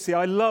See,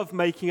 I love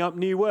making up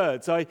new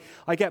words. I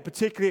get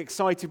particularly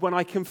excited when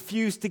I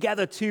confuse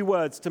together two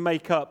words to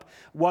make up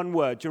one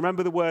word. Do you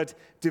remember the word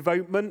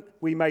devotement?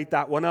 We made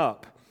that one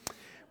up.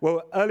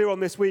 Well, earlier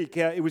on this week,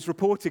 it was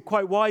reported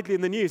quite widely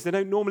in the news. They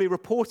don't normally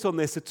report on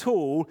this at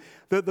all,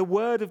 that the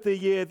word of the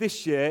year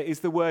this year is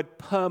the word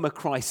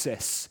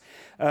permacrisis.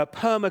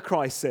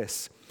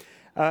 Permacrisis.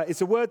 It's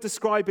a word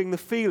describing the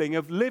feeling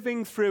of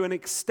living through an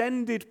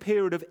extended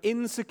period of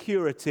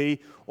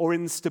insecurity or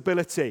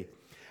instability.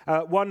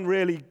 One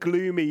really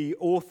gloomy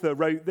author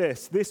wrote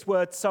this. This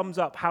word sums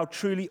up how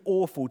truly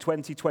awful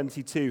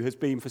 2022 has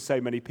been for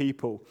so many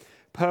people.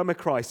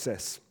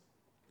 Permacrisis.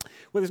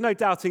 Well, there's no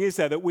doubting, is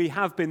there, that we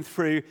have been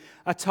through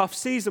a tough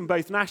season,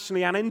 both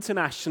nationally and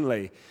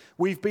internationally.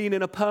 We've been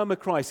in a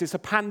permacrisis, a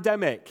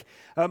pandemic,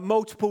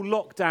 multiple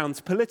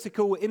lockdowns,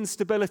 political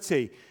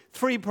instability,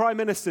 3 prime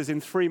ministers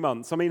in 3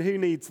 months. I mean, who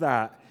needs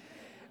that?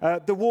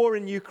 The war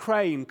in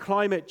Ukraine,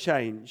 climate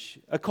change,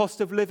 a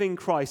cost of living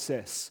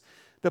crisis,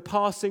 the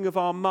passing of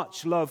our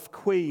much-loved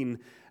Queen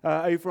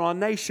over our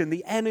nation,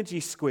 the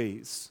energy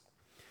squeeze.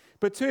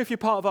 But too, if you're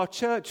part of our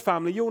church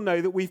family, you'll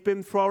know that we've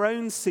been through our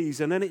own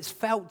season, and it's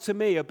felt to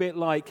me a bit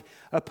like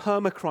a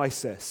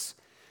permacrisis.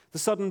 The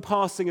sudden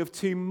passing of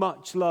 2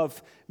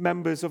 much-loved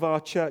members of our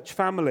church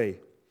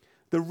family.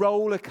 The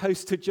roller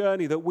coaster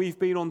journey that we've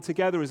been on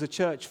together as a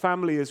church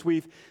family, as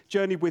we've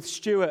journeyed with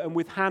Stuart and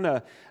with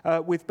Hannah,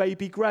 with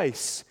baby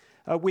Grace.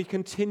 We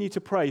continue to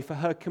pray for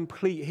her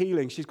complete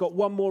healing. She's got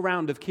 1 more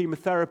round of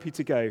chemotherapy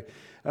to go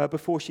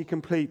before she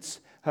completes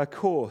her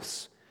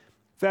course.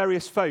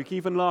 Various folk,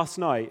 even last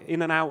night,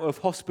 in and out of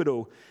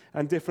hospital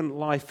and different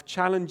life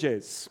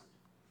challenges.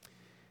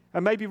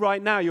 And maybe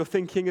right now you're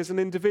thinking as an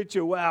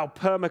individual, wow,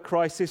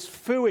 permacrisis,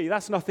 phooey,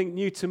 that's nothing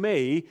new to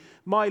me.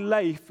 My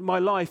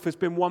life has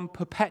been one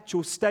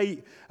perpetual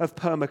state of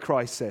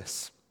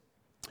permacrisis.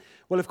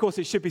 Well, of course,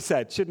 it should be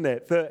said, shouldn't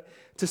it, that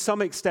to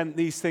some extent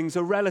these things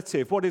are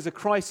relative. What is a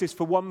crisis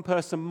for one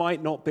person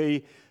might not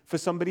be for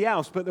somebody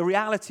else. But the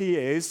reality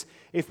is,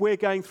 if we're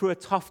going through a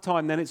tough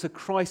time, then it's a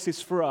crisis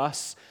for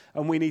us,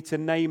 and we need to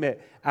name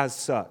it as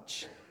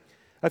such.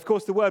 Of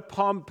course, the word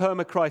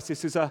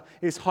permacrisis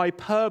is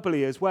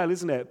hyperbole as well,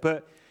 isn't it?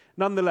 But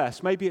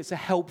nonetheless, maybe it's a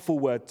helpful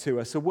word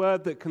to us, a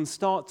word that can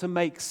start to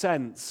make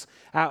sense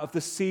out of the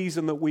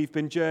season that we've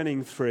been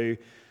journeying through,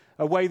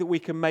 a way that we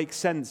can make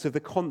sense of the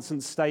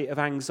constant state of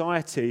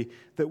anxiety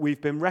that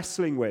we've been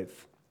wrestling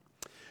with.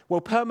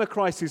 Well,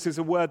 permacrisis is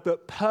a word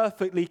that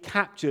perfectly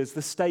captures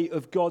the state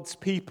of God's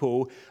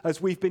people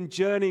as we've been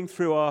journeying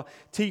through our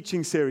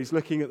teaching series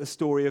looking at the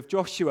story of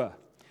Joshua.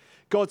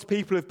 God's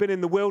people have been in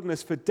the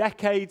wilderness for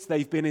decades.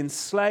 They've been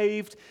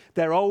enslaved.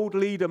 Their old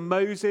leader,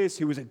 Moses,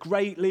 who was a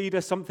great leader,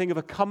 something of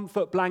a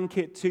comfort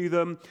blanket to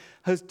them,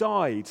 has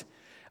died.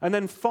 And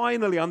then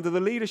finally, under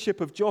the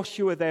leadership of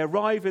Joshua, they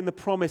arrive in the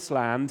promised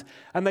land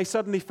and they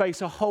suddenly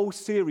face a whole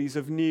series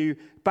of new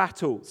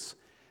battles.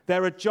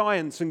 There are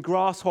giants and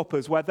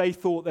grasshoppers where they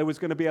thought there was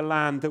going to be a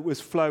land that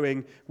was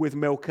flowing with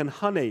milk and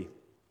honey.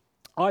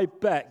 I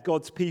bet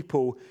God's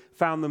people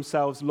found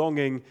themselves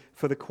longing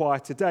for the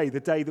quieter day, the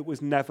day that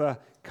was never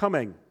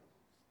coming.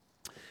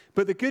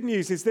 But the good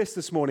news is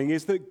this morning,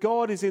 is that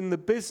God is in the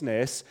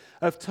business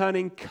of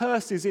turning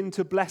curses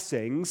into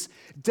blessings,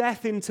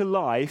 death into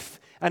life,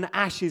 and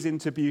ashes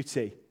into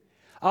beauty.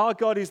 Our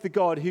God is the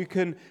God who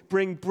can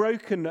bring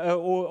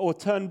or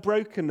turn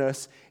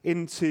brokenness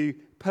into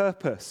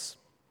purpose.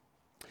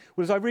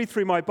 Well, as I read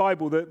through my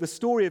Bible, the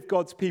story of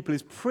God's people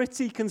is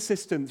pretty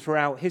consistent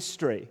throughout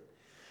history.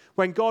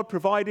 When God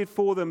provided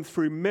for them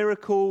through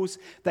miracles,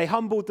 they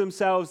humbled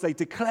themselves, they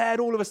declared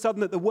all of a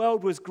sudden that the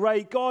world was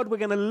great. God, we're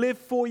going to live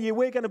for you,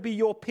 we're going to be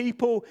your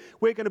people,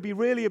 we're going to be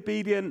really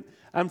obedient.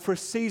 And for a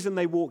season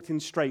they walked in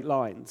straight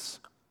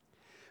lines.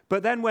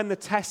 But then when the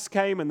tests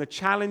came and the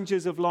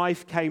challenges of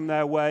life came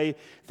their way,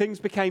 things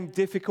became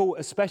difficult,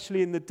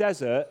 especially in the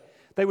desert.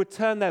 They would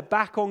turn their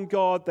back on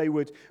God, they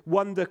would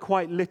wander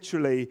quite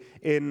literally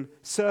in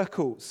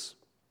circles.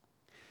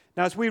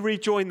 Now, as we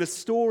rejoin the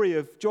story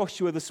of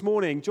Joshua this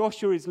morning,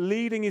 Joshua is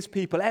leading his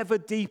people ever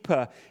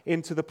deeper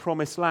into the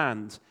promised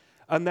land.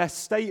 And their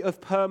state of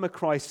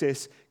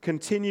permacrisis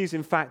continues.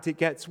 In fact, it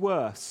gets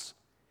worse.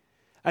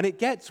 And it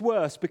gets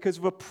worse because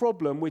of a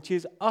problem which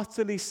is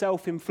utterly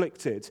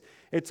self-inflicted.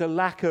 It's a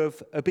lack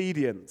of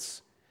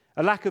obedience,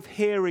 a lack of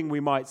hearing, we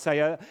might say,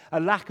 a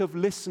lack of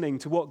listening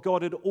to what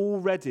God had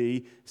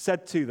already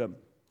said to them.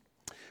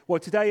 Well,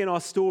 today in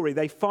our story,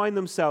 they find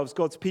themselves,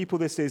 God's people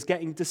this is,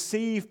 getting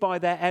deceived by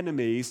their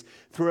enemies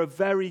through a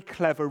very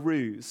clever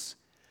ruse.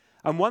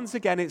 And once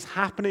again, it's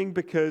happening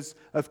because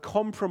of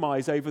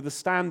compromise over the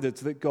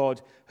standards that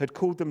God had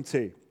called them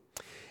to.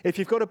 If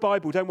you've got a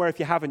Bible, don't worry if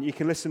you haven't, you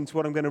can listen to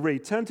what I'm going to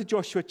read. Turn to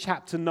Joshua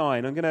chapter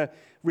 9. I'm going to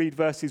read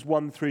verses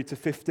 1 through to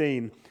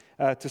 15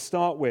 to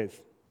start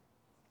with.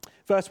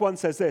 Verse 1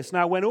 says this,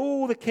 "Now when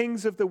all the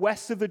kings of the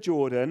west of the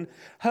Jordan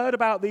heard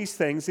about these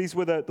things," these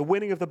were the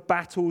winning of the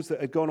battles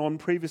that had gone on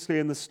previously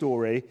in the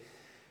story,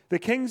 The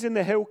kings in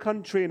the hill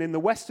country and in the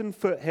western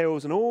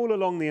foothills and all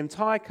along the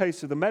entire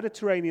coast of the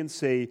Mediterranean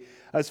Sea,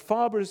 as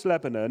far as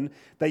Lebanon,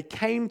 they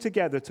came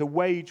together to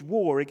wage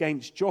war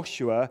against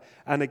Joshua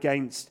and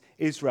against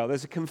Israel.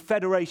 There's a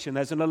confederation,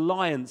 there's an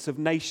alliance of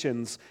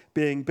nations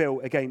being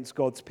built against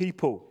God's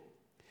people.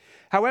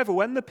 However,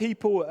 when the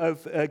people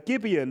of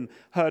Gibeon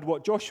heard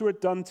what Joshua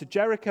had done to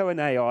Jericho and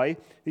Ai,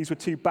 these were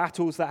two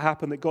battles that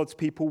happened that God's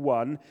people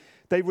won,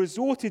 they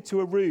resorted to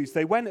a ruse.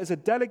 They went as a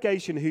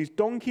delegation whose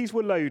donkeys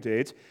were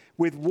loaded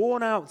with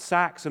worn-out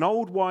sacks and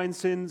old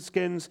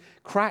wineskins,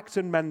 cracked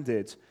and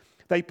mended.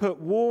 They put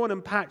worn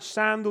and patched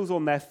sandals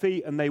on their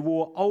feet, and they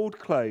wore old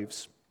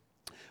clothes.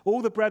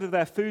 All the bread of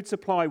their food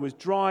supply was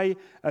dry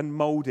and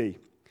moldy.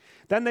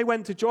 Then they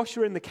went to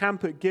Joshua in the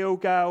camp at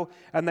Gilgal,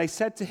 and they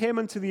said to him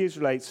and to the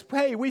Israelites,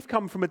 "Hey, we've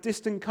come from a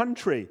distant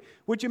country.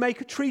 Would you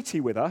make a treaty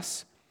with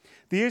us?"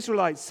 The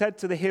Israelites said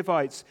to the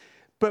Hivites,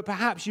 "But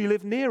perhaps you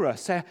live near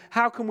us.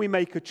 How can we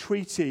make a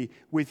treaty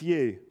with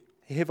you?"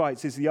 The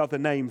Hivites is the other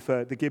name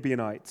for the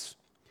Gibeonites.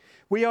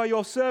 "We are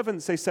your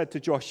servants," they said to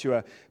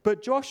Joshua.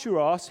 But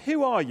Joshua asked,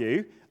 "Who are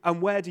you,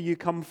 and where do you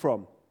come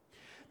from?"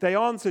 They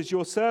answered,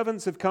 "Your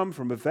servants have come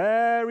from a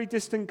very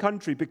distant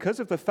country because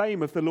of the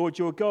fame of the Lord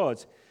your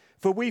God.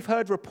 For we've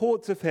heard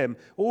reports of him,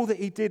 all that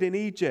he did in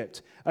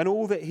Egypt, and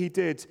all that he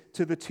did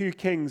to the two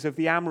kings of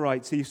the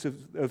Amorites east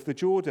of the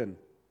Jordan.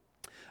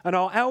 And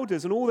our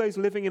elders and all those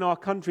living in our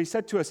country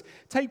said to us,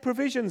 'Take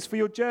provisions for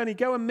your journey,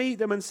 go and meet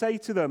them and say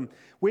to them,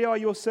 we are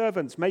your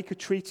servants, make a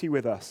treaty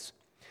with us.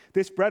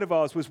 This bread of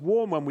ours was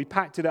warm when we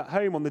packed it at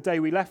home on the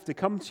day we left to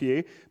come to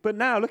you, but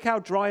now look how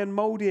dry and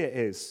moldy it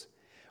is.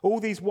 All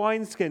these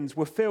wineskins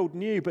were filled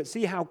new, but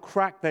see how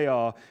cracked they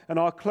are, and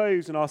our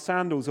clothes and our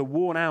sandals are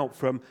worn out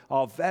from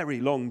our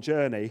very long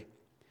journey.'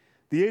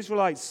 The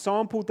Israelites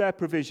sampled their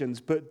provisions,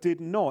 but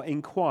did not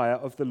inquire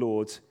of the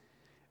Lord.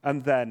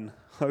 And then,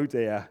 oh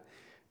dear,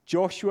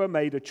 Joshua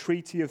made a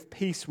treaty of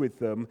peace with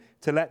them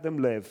to let them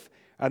live,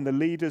 and the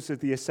leaders of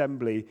the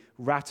assembly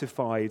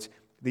ratified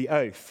the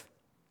oath."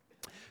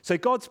 So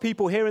God's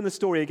people here in the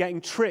story are getting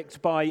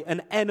tricked by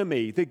an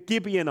enemy, the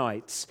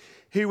Gibeonites,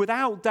 who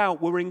without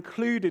doubt were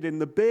included in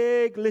the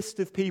big list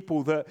of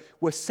people that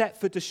were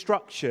set for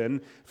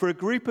destruction for a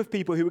group of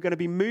people who were going to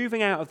be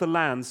moving out of the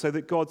land so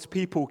that God's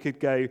people could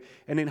go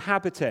and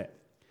inhabit it.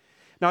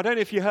 Now, I don't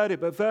know if you heard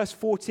it, but verse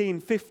 14,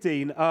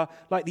 15 are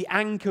like the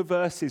anchor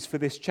verses for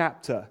this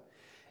chapter.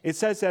 It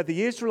says there,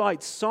 the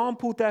Israelites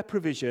sampled their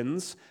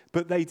provisions,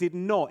 but they did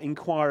not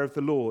inquire of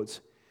the Lord.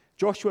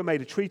 Joshua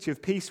made a treaty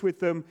of peace with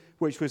them,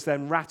 which was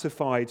then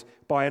ratified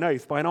by an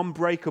oath, by an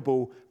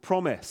unbreakable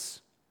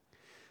promise.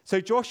 So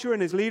Joshua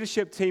and his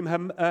leadership team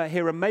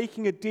here are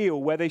making a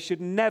deal where they should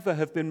never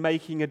have been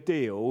making a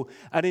deal,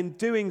 and in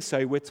doing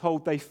so, we're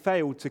told they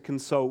failed to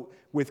consult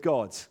with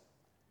God.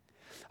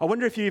 I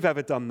wonder if you've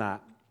ever done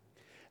that.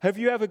 Have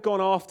you ever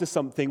gone after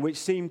something which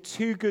seemed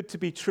too good to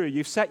be true?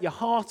 You've set your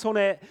heart on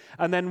it,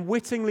 and then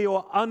wittingly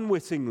or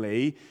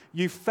unwittingly,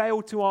 you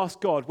failed to ask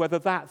God whether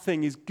that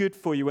thing is good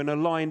for you and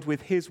aligned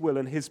with his will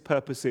and his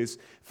purposes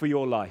for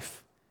your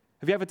life.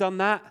 Have you ever done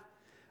that?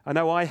 I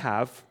know I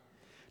have.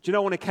 Do you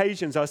know, on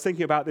occasions, I was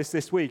thinking about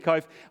this week,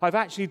 I've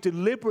actually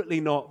deliberately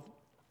not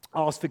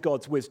asked for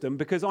God's wisdom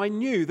because I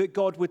knew that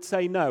God would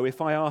say no if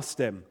I asked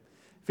him.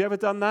 Have you ever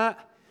done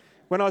that?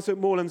 When I was at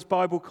Moorlands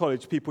Bible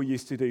College, people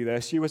used to do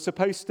this. You were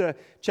supposed to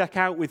check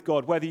out with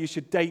God whether you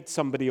should date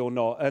somebody or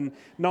not. And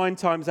 9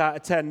 times out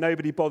of 10,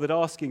 nobody bothered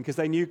asking because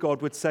they knew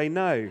God would say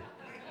no.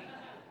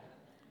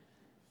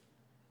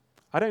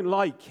 I don't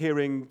like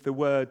hearing the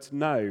word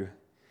no,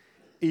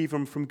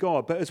 even from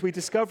God. But as we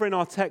discover in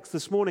our text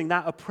this morning,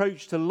 that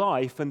approach to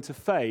life and to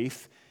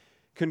faith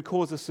can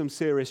cause us some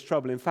serious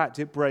trouble. In fact,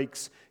 it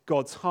breaks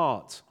God's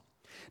heart.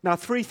 Now,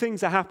 3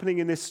 things are happening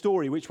in this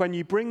story, which when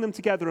you bring them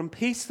together and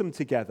piece them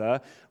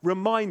together,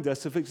 remind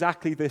us of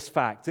exactly this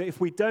fact, that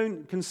if we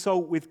don't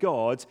consult with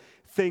God,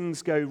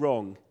 things go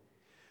wrong.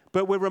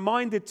 But we're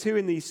reminded too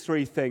in these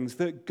 3 things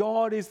that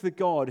God is the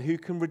God who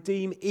can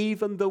redeem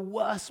even the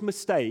worst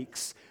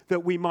mistakes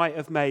that we might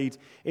have made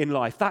in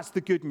life. That's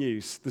the good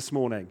news this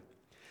morning.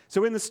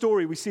 So in the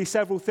story, we see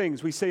several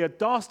things. We see a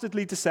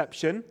dastardly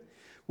deception,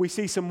 we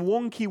see some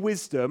wonky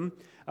wisdom,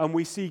 and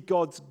we see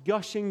God's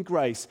gushing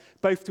grace,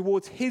 both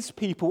towards his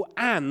people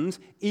and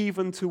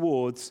even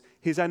towards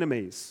his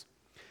enemies.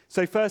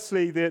 So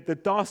firstly, the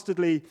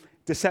dastardly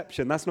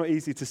deception. That's not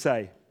easy to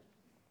say.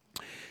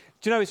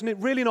 Do you know, it's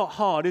really not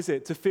hard, is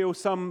it, to feel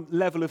some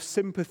level of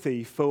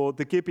sympathy for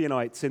the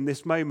Gibeonites in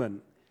this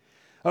moment?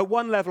 At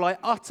one level, I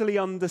utterly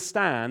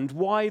understand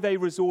why they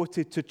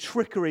resorted to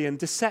trickery and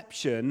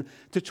deception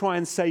to try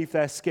and save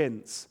their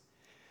skins.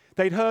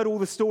 They'd heard all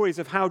the stories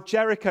of how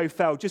Jericho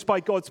fell just by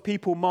God's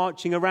people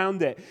marching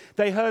around it.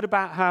 They heard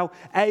about how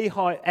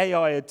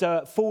Ai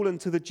had fallen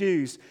to the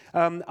Jews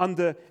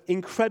under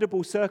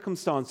incredible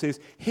circumstances.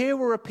 Here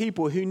were a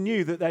people who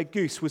knew that their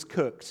goose was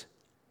cooked.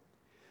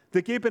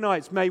 The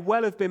Gibeonites may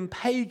well have been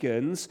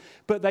pagans,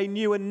 but they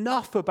knew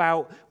enough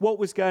about what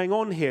was going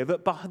on here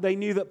that they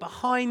knew that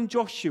behind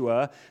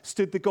Joshua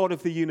stood the God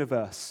of the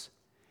universe.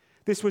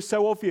 This was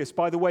so obvious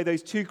by the way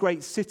those two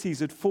great cities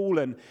had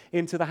fallen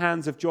into the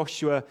hands of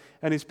Joshua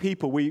and his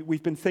people.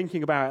 We've been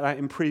thinking about that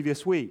in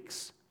previous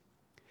weeks.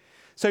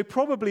 So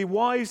probably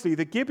wisely,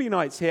 the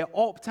Gibeonites here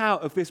opt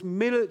out of this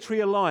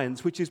military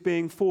alliance which is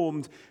being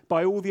formed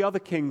by all the other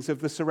kings of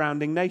the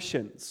surrounding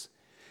nations.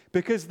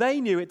 Because they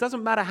knew it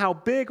doesn't matter how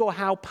big or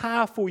how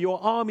powerful your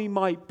army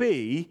might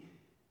be,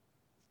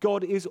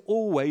 God is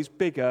always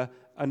bigger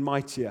and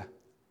mightier.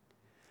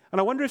 And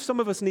I wonder if some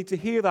of us need to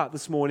hear that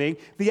this morning.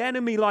 The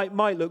enemy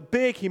might look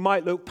big, he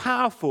might look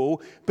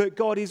powerful, but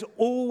God is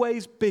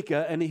always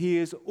bigger and he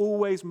is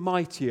always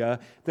mightier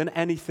than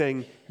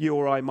anything you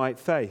or I might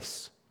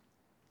face.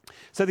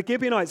 So the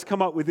Gibeonites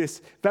come up with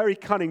this very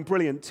cunning,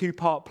 brilliant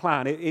two-part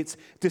plan. It's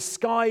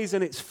disguise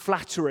and it's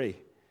flattery.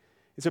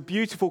 It's a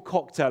beautiful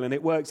cocktail and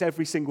it works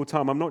every single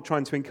time. I'm not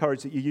trying to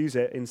encourage that you use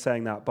it in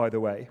saying that, by the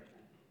way.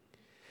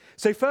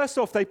 So first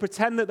off, they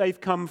pretend that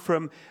they've come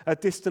from a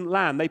distant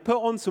land. They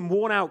put on some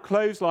worn-out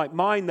clothes like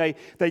mine.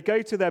 They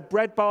go to their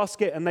bread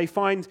basket and they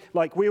find,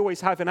 like we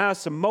always have in ours,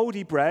 some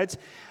moldy bread.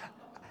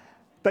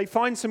 They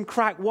find some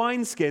cracked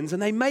wineskins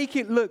and they make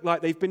it look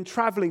like they've been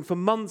traveling for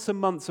months and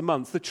months and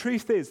months. The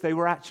truth is they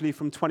were actually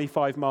from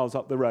 25 miles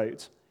up the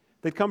road.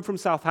 They'd come from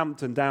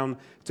Southampton down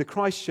to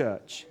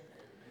Christchurch.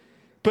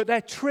 But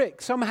their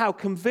trick somehow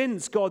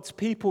convinced God's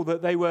people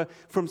that they were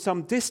from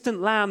some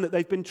distant land, that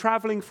they've been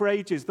traveling for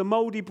ages. The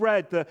moldy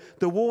bread,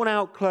 the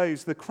worn-out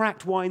clothes, the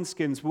cracked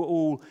wineskins were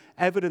all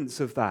evidence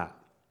of that.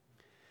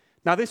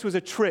 Now, this was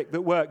a trick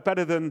that worked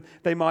better than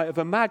they might have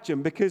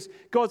imagined because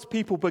God's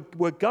people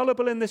were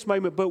gullible in this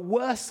moment, but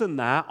worse than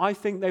that, I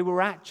think they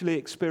were actually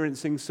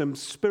experiencing some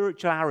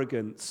spiritual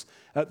arrogance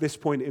at this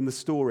point in the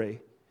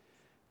story.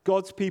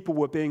 God's people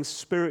were being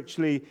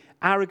spiritually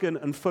arrogant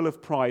and full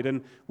of pride.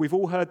 And we've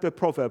all heard the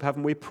proverb,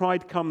 haven't we?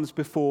 Pride comes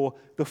before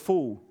the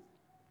fall.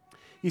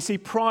 You see,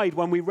 pride,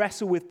 when we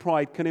wrestle with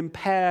pride, can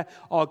impair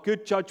our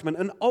good judgment.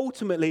 And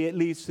ultimately, it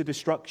leads to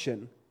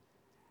destruction.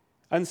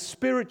 And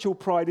spiritual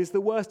pride is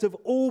the worst of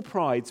all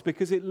prides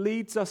because it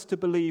leads us to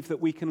believe that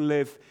we can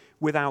live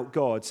without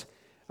God.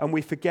 And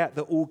we forget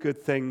that all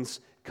good things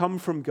come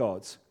from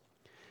God.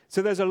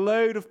 So there's a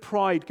load of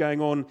pride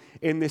going on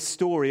in this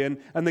story, and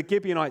the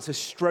Gibeonites are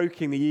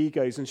stroking the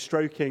egos and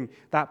stroking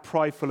that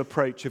prideful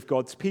approach of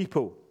God's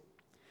people.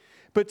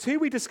 But two,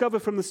 we discover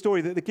from the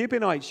story that the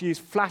Gibeonites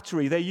used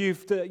flattery. They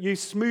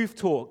used smooth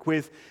talk,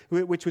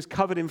 which was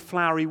covered in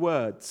flowery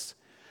words.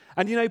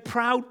 And you know,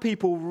 proud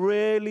people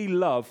really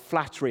love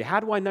flattery. How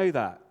do I know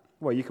that?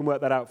 Well, you can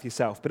work that out for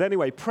yourself. But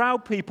anyway,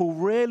 proud people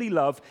really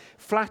love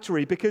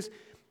flattery because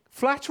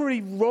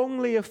flattery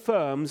wrongly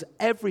affirms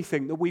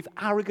everything that we've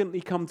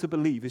arrogantly come to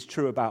believe is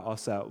true about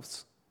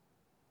ourselves.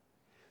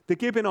 The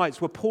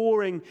Gibeonites were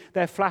pouring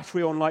their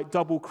flattery on like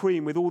double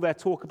cream with all their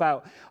talk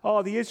about,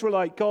 the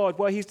Israelite God,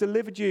 well, he's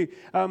delivered you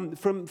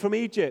from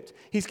Egypt.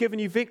 He's given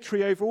you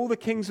victory over all the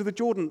kings of the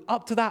Jordan.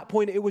 Up to that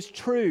point, it was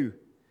true.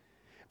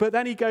 But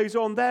then he goes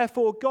on,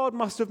 therefore, God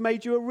must have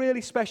made you a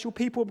really special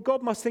people.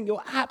 God must think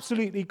you're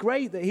absolutely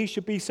great that he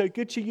should be so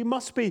good to you. You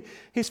must be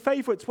his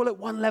favorites. Well, at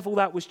one level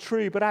that was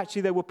true, but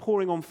actually they were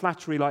pouring on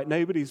flattery like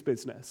nobody's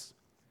business.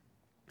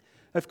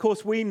 Of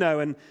course, we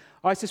know, and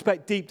I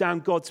suspect deep down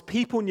God's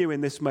people knew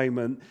in this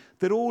moment,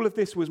 that all of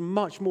this was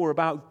much more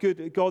about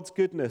God's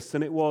goodness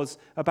than it was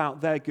about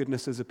their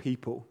goodness as a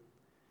people.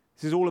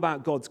 This is all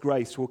about God's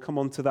grace. We'll come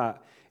on to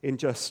that in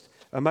just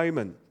a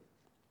moment.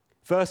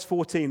 Verse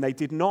 14, they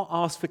did not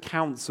ask for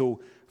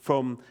counsel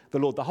from the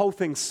Lord. The whole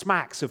thing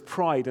smacks of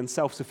pride and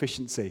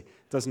self-sufficiency,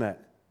 doesn't it?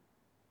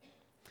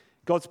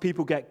 God's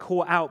people get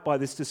caught out by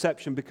this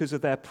deception because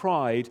of their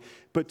pride.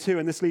 But two,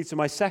 and this leads to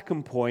my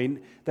second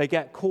point, they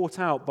get caught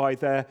out by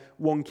their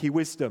wonky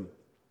wisdom.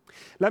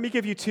 Let me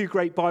give you two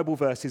great Bible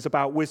verses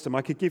about wisdom.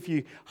 I could give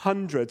you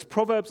hundreds.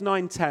 Proverbs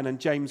 9:10 and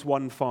James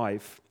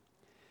 1:5.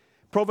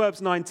 Proverbs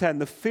 9:10,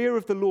 the fear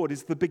of the Lord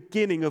is the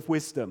beginning of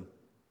wisdom.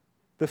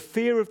 The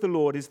fear of the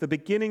Lord is the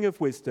beginning of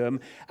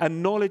wisdom,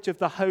 and knowledge of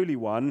the Holy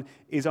One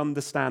is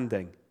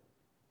understanding.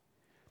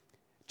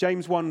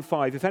 James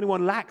 1:5, if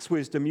anyone lacks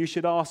wisdom, you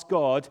should ask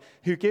God,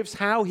 who gives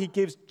how? He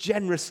gives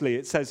generously,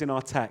 it says in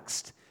our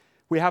text.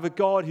 We have a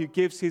God who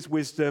gives his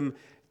wisdom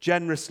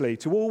generously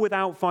to all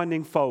without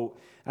finding fault,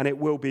 and it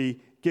will be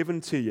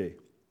given to you.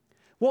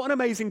 What an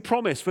amazing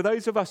promise for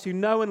those of us who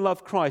know and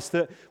love Christ,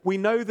 that we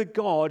know the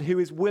God who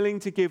is willing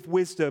to give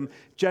wisdom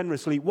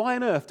generously. Why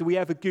on earth do we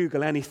ever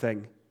Google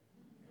anything?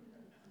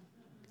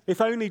 If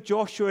only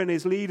Joshua and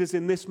his leaders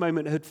in this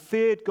moment had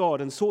feared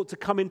God and sought to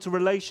come into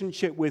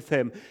relationship with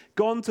him,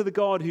 gone to the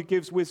God who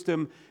gives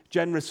wisdom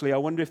generously, I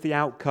wonder if the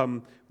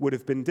outcome would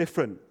have been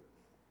different.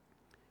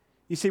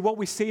 You see, what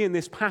we see in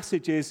this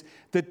passage is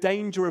the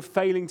danger of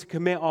failing to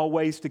commit our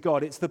ways to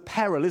God. It's the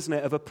peril, isn't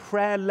it, of a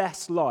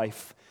prayerless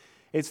life.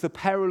 It's the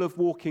peril of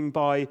walking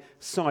by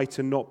sight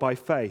and not by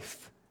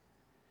faith.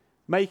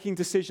 Making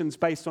decisions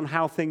based on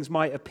how things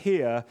might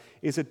appear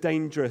is a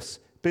dangerous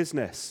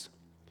business.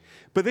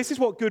 But this is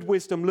what good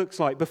wisdom looks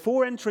like.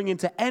 Before entering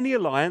into any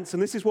alliance,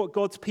 and this is what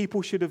God's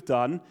people should have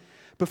done,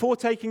 Before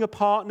taking a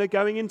partner,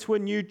 going into a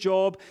new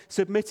job,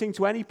 submitting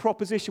to any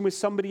proposition with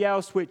somebody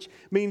else which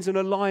means an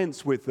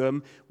alliance with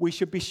them, we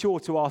should be sure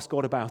to ask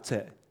God about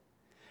it.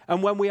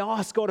 And when we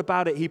ask God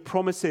about it, he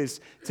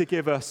promises to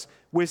give us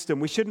wisdom.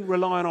 We shouldn't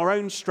rely on our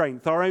own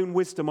strength, our own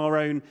wisdom, our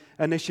own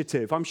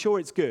initiative. I'm sure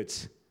it's good.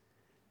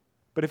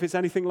 But if it's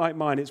anything like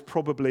mine, it's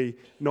probably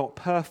not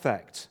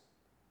perfect.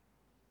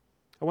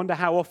 I wonder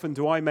how often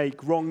do I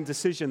make wrong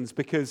decisions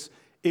because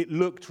it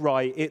looked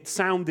right, it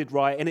sounded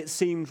right, and it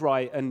seemed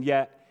right, and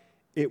yet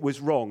it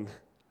was wrong.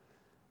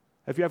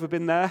 Have you ever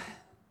been there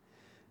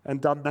and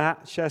done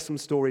that? Share some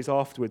stories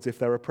afterwards if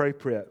they're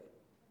appropriate.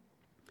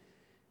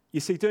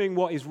 You see, doing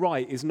what is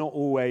right is not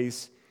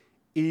always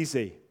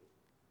easy.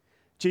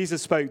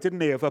 Jesus spoke, didn't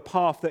he, of a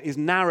path that is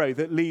narrow,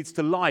 that leads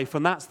to life,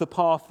 and that's the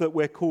path that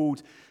we're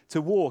called to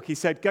walk. He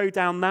said, go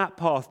down that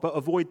path, but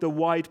avoid the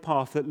wide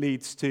path that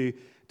leads to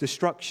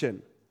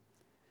destruction.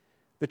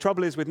 The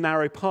trouble is with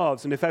narrow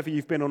paths, and if ever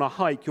you've been on a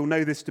hike, you'll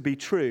know this to be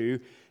true,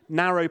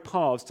 narrow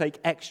paths take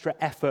extra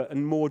effort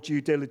and more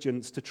due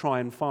diligence to try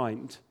and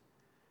find.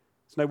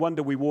 It's no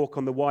wonder we walk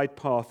on the wide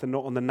path and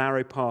not on the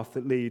narrow path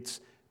that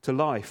leads to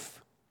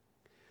life.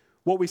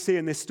 What we see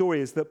in this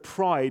story is that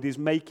pride is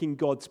making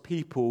God's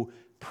people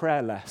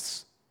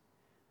prayerless.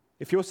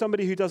 If you're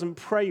somebody who doesn't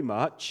pray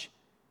much,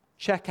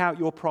 check out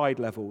your pride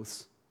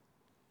levels.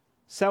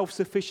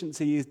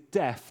 Self-sufficiency is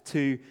death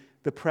to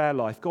the prayer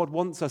life. God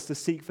wants us to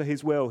seek for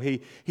his will. He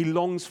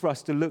longs for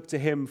us to look to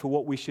him for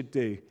what we should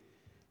do.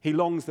 He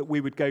longs that we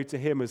would go to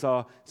him as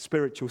our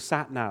spiritual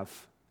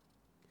sat-nav.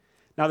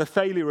 Now, the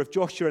failure of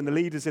Joshua and the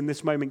leaders in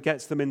this moment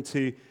gets them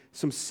into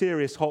some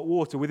serious hot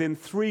water. Within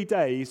 3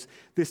 days,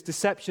 this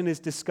deception is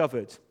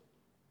discovered.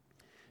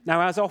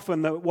 Now, as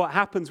often, what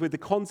happens with the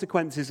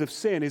consequences of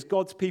sin is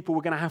God's people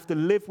were going to have to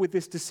live with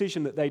this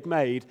decision that they'd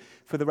made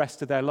for the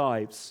rest of their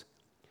lives.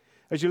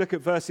 As you look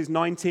at verses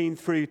 19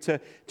 through to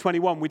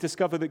 21, we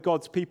discover that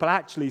God's people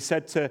actually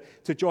said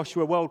to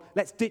Joshua, well,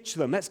 let's ditch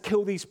them, let's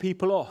kill these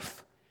people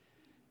off.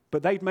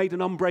 But they'd made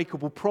an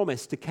unbreakable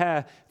promise to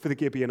care for the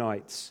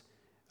Gibeonites,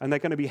 and they're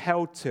going to be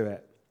held to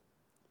it.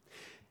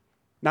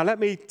 Now, let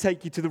me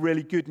take you to the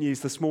really good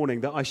news this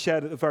morning that I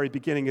shared at the very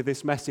beginning of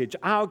this message.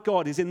 Our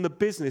God is in the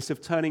business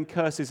of turning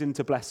curses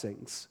into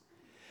blessings.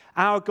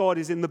 Our God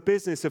is in the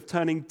business of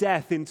turning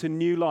death into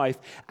new life,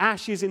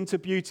 ashes into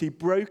beauty,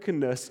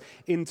 brokenness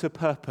into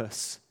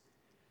purpose.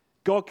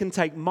 God can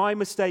take my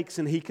mistakes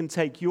and he can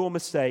take your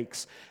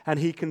mistakes and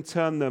he can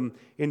turn them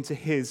into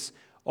his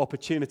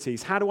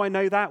opportunities. How do I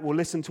know that? Well,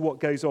 listen to what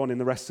goes on in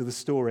the rest of the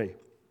story.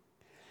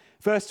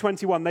 Verse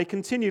 21, they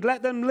continued,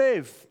 let them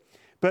live,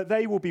 but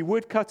they will be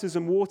woodcutters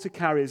and water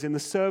carriers in the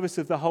service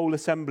of the whole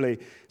assembly.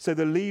 So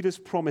the leader's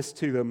promise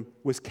to them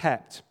was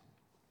kept.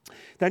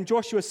 Then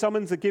Joshua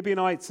summoned the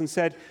Gibeonites and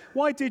said,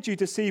 why did you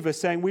deceive us,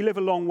 saying, we live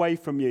a long way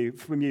from you,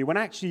 when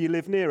actually you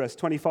live near us,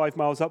 25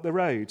 miles up the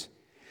road?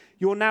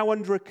 You're now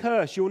under a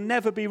curse. You'll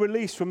never be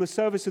released from the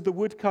service of the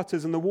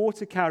woodcutters and the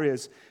water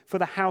carriers for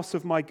the house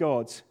of my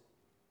God.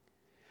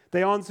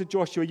 They answered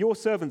Joshua, your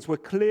servants were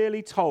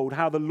clearly told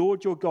how the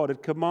Lord your God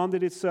had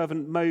commanded his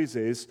servant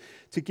Moses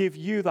to give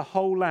you the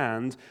whole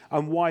land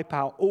and wipe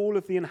out all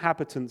of the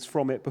inhabitants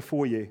from it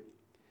before you.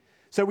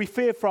 So we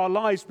feared for our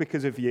lives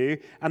because of you,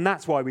 and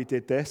that's why we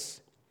did this.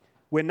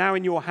 We're now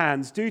in your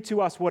hands. Do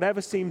to us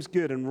whatever seems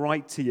good and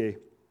right to you.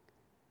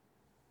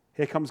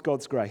 Here comes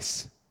God's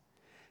grace.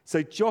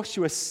 So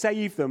Joshua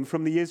saved them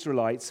from the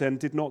Israelites and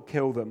did not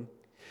kill them.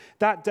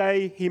 That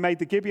day, he made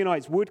the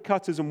Gibeonites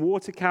woodcutters and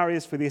water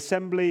carriers for the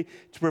assembly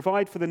to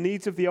provide for the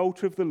needs of the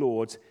altar of the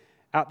Lord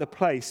at the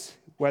place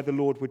where the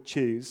Lord would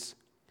choose.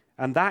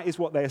 And that is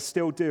what they are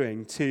still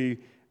doing to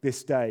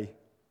this day.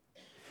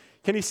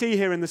 Can you see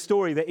here in the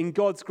story that in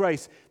God's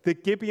grace, the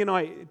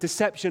Gibeonite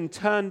deception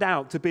turned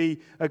out to be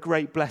a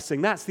great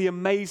blessing? That's the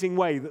amazing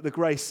way that the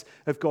grace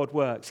of God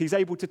works. He's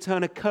able to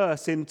turn a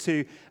curse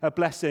into a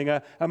blessing,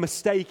 a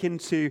mistake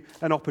into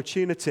an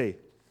opportunity.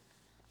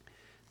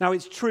 Now,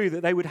 it's true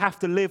that they would have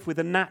to live with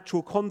the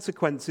natural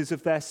consequences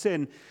of their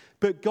sin,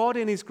 but God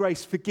in his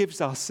grace forgives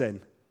our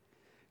sin.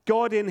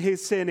 God in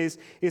his sin is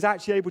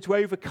actually able to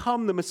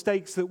overcome the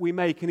mistakes that we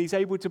make, and he's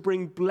able to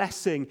bring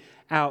blessing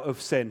out of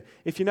sin.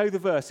 If you know the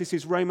verse, this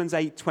is Romans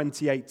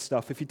 8:28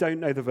 stuff. If you don't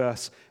know the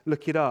verse,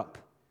 look it up.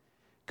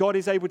 God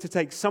is able to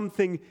take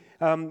something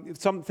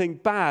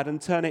bad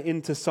and turn it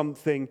into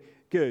something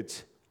good.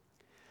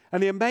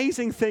 And the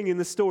amazing thing in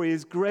the story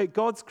is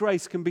God's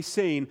grace can be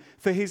seen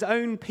for his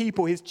own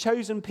people, his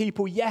chosen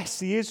people, yes,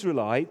 the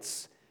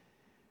Israelites,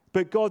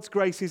 but God's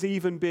grace is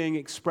even being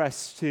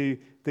expressed to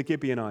the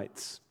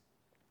Gibeonites.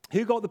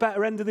 Who got the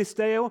better end of this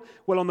deal?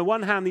 Well, on the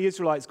one hand, the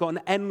Israelites got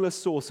an endless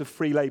source of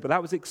free labor.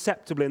 That was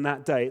acceptable in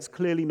that day. It's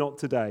clearly not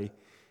today.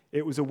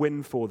 It was a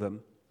win for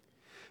them.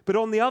 But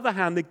on the other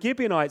hand, the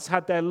Gibeonites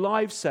had their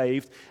lives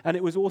saved, and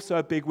it was also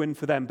a big win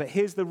for them. But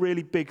here's the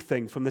really big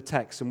thing from the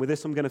text, and with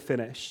this I'm going to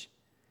finish.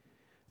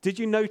 Did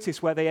you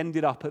notice where they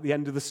ended up at the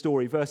end of the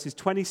story? Verses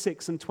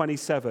 26 and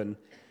 27.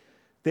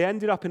 They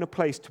ended up in a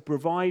place to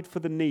provide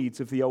for the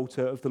needs of the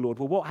altar of the Lord.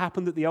 Well, what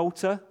happened at the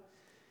altar?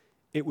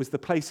 It was the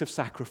place of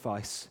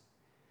sacrifice.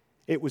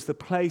 It was the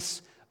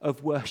place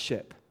of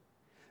worship.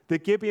 The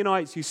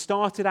Gibeonites, who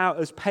started out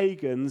as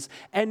pagans,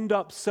 end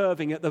up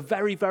serving at the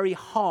very, very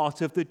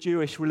heart of the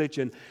Jewish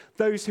religion.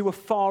 Those who were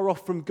far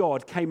off from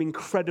God came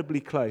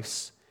incredibly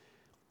close.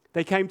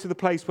 They came to the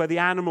place where the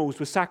animals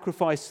were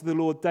sacrificed to the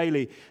Lord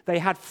daily. They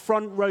had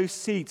front row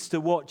seats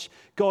to watch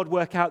God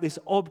work out this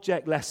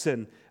object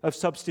lesson of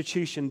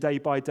substitution day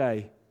by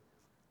day.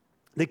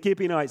 The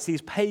Gibeonites,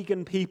 these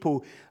pagan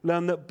people,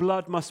 learned that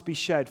blood must be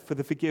shed for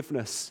the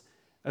forgiveness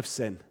of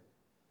sin.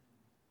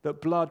 That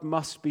blood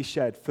must be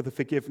shed for the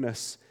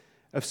forgiveness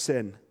of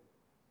sin.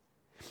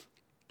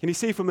 Can you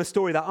see from the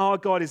story that our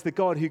God is the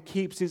God who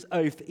keeps his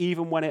oath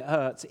even when it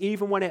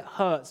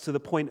hurts to the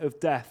point of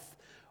death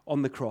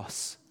on the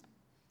cross?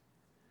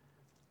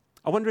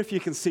 I wonder if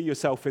you can see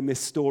yourself in this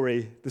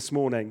story this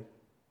morning.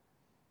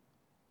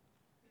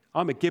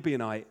 I'm a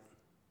Gibeonite.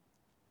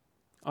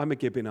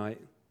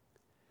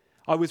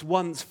 I was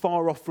once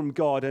far off from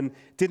God and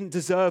didn't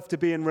deserve to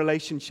be in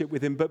relationship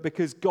with him, but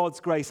because God's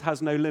grace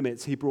has no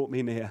limits, he brought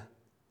me near.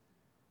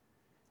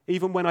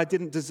 Even when I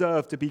didn't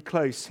deserve to be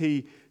close,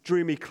 he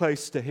drew me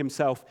close to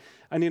himself.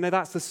 And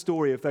that's the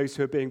story of those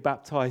who are being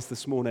baptized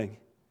this morning.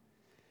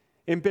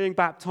 In being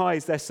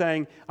baptized, they're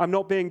saying, I'm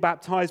not being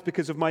baptized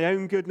because of my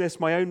own goodness,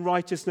 my own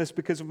righteousness,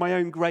 because of my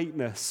own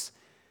greatness.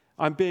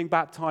 I'm being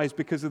baptized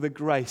because of the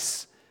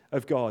grace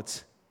of God.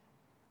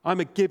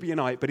 I'm a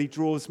Gibeonite, but he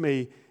draws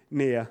me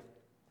near.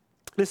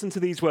 Listen to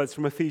these words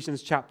from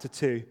Ephesians chapter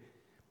 2.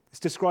 It's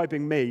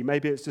describing me.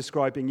 Maybe it's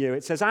describing you.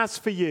 It says, as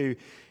for you,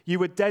 you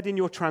were dead in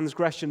your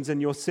transgressions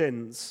and your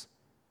sins.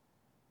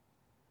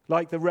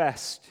 Like the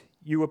rest,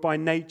 you were by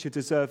nature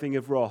deserving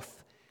of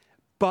wrath.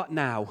 But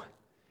now,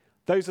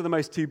 those are the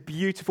most two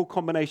beautiful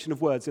combination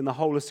of words in the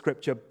whole of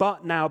Scripture.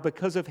 But now,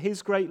 because of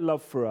his great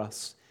love for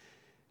us,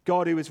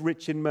 God, who is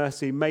rich in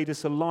mercy, made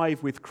us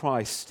alive with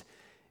Christ.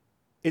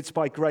 It's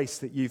by grace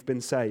that you've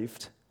been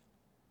saved.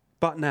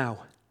 But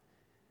now,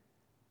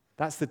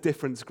 that's the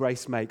difference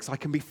grace makes. I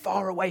can be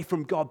far away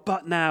from God,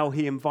 but now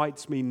he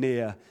invites me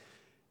near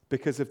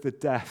because of the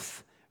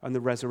death and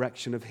the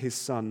resurrection of his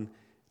Son,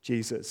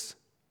 Jesus.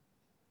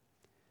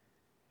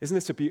 Isn't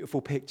this a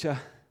beautiful picture?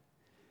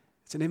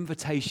 It's an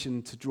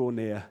invitation to draw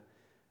near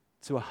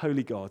to a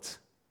holy God.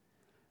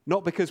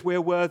 Not because we're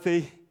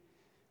worthy,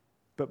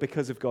 but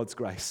because of God's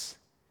grace,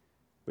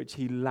 which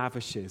he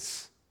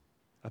lavishes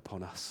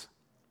upon us.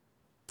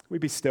 We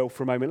be still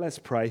for a moment. Let's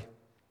pray.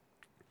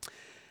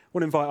 I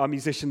want to invite our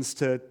musicians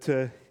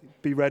to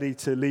be ready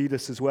to lead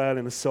us as well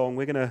in a song.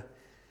 We're going to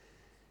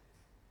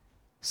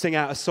sing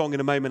out a song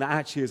in a moment that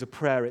actually is a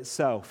prayer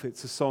itself.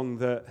 It's a song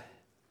that,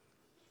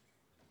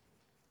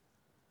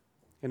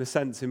 in a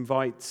sense,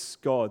 invites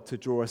God to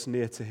draw us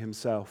near to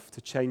himself, to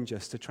change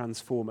us, to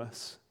transform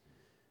us,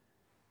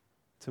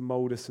 to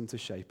mold us and to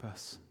shape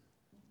us.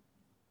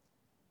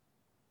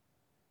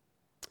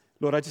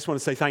 Lord, I just want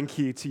to say thank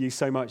you to you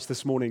so much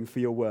this morning for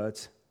your word.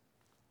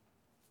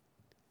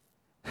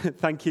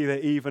 Thank you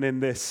that even in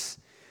this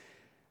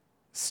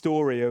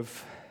story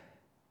of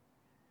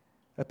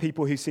a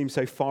people who seem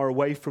so far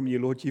away from you,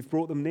 Lord, you've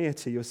brought them near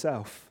to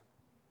yourself.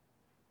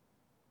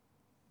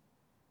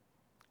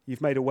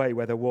 You've made a way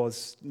where there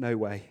was no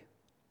way.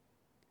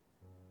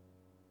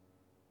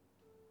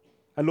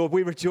 And Lord,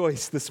 we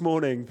rejoice this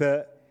morning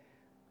that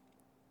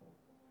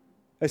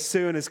as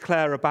soon as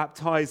Claire are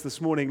baptized this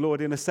morning,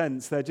 Lord, in a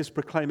sense, they're just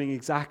proclaiming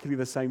exactly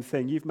the same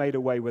thing. You've made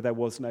a way where there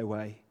was no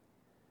way.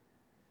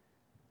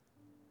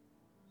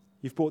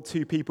 You've brought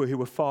two people who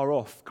were far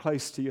off,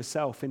 close to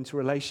yourself, into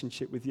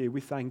relationship with you.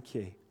 We thank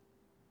you.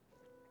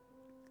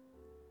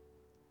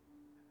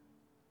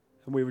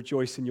 And we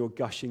rejoice in your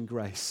gushing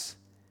grace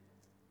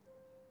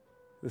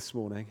this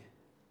morning.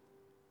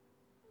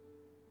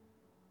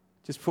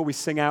 Just before we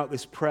sing out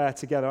this prayer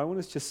together, I want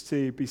us just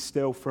to be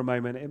still for a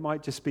moment. It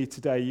might just be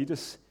today, you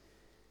just,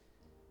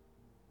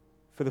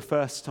 for the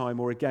first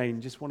time or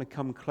again, just want to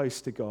come close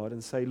to God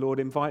and say, Lord,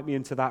 invite me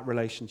into that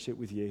relationship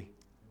with you.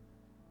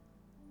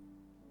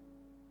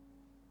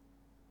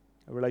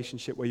 A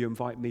relationship where you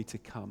invite me to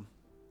come.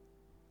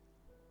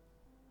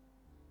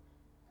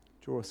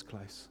 Draw us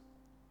close.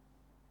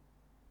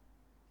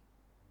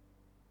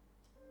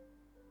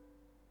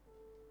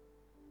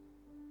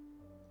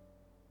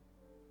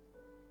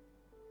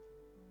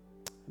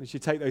 And as you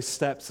take those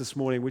steps this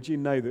morning, would you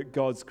know that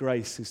God's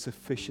grace is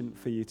sufficient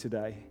for you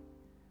today?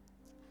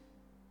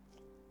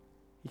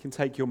 You can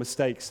take your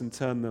mistakes and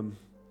turn them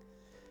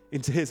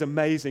into his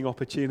amazing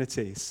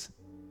opportunities.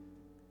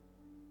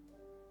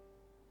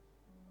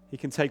 He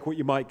can take what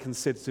you might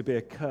consider to be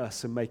a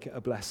curse and make it a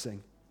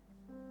blessing.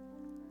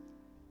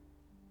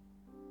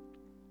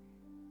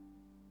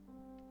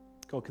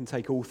 God can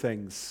take all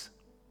things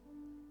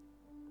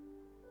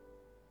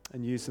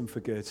and use them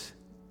for good.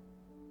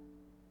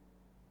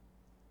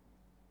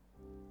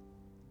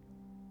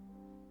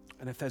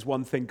 And if there's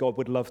one thing God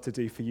would love to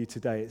do for you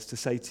today, it's to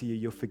say to you,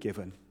 you're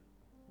forgiven.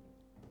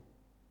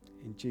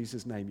 In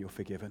Jesus' name, you're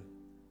forgiven.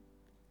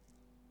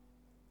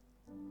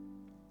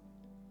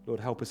 Lord,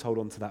 help us hold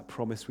on to that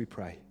promise, we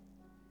pray.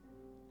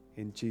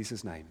 In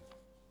Jesus' name,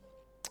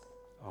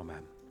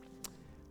 amen.